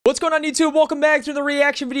What's going on, YouTube? Welcome back to the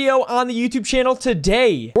reaction video on the YouTube channel.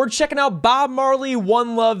 Today, we're checking out Bob Marley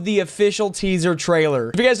One Love, the official teaser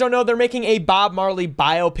trailer. If you guys don't know, they're making a Bob Marley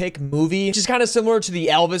biopic movie, which is kind of similar to the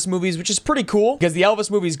Elvis movies, which is pretty cool because the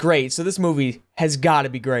Elvis movie is great, so this movie has got to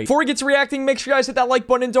be great. Before we get to reacting, make sure you guys hit that like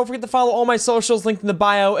button and don't forget to follow all my socials linked in the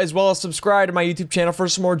bio, as well as subscribe to my YouTube channel for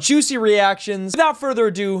some more juicy reactions. Without further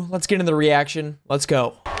ado, let's get into the reaction. Let's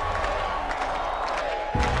go.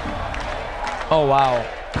 Oh, wow.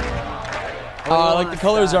 Oh, I like the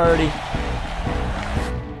colors already.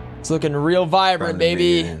 It's looking real vibrant,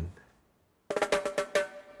 baby.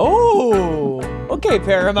 Oh, okay,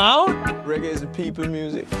 Paramount. Reggae is a people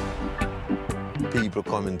music. People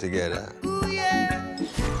coming together.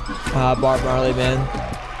 Bob Marley, man.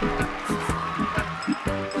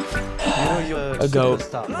 A goat.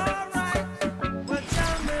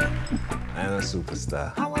 I'm a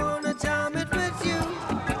superstar.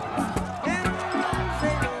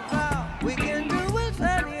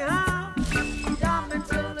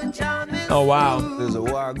 Oh, wow. There's a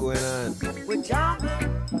war going on.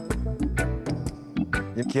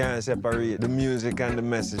 You can't separate the music and the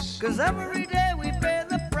message. Cause every day we pay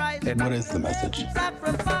the price. And what is the message?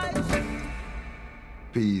 Sacrifice.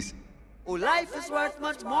 Peace. Oh, life is worth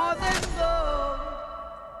much more than gold.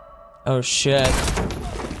 Oh, shit.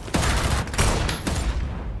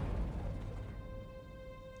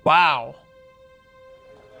 Wow.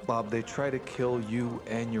 Bob, they try to kill you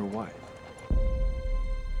and your wife.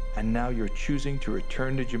 And now you're choosing to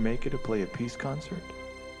return to Jamaica to play a peace concert?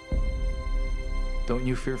 Don't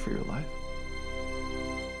you fear for your life?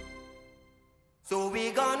 So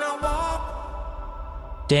we gonna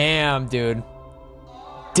walk Damn, dude.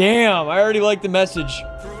 Damn, I already like the message.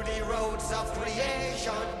 through the roads of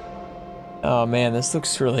creation. Oh, man, this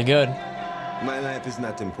looks really good. My life is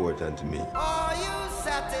not important to me. Are you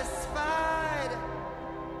satisfied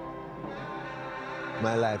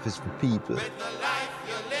My life is for people. with the life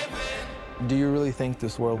you're living? Do you really think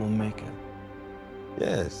this world will make it?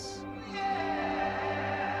 Yes.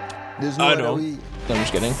 There's no I other know. way. No, I'm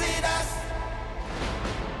just kidding. See us?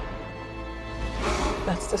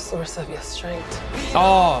 That's the source of your strength.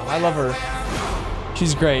 Oh, I love her.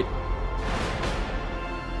 She's great.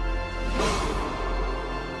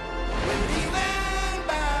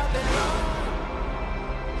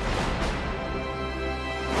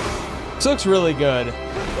 This looks really good.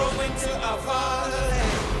 Going to our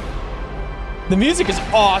fatherland. The music is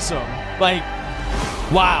awesome. Like,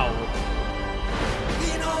 wow.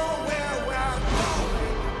 We know where we're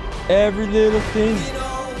going. Every little thing. We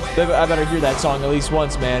know where. I better hear that song at least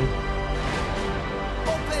once, man. Open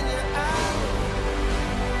your eyes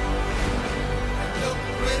and look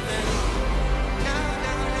within. Now,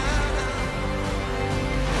 now, now, now.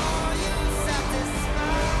 Are you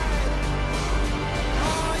satisfied?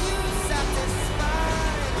 Are you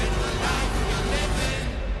satisfied with the life you're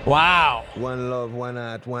living? Wow. One love, one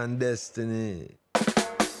heart, one destiny.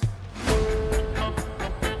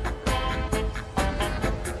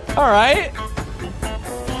 All right.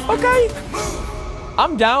 Okay.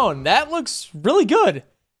 I'm down. That looks really good.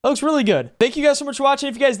 That looks really good. Thank you guys so much for watching.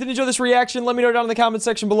 If you guys did enjoy this reaction, let me know down in the comment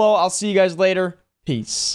section below. I'll see you guys later. Peace.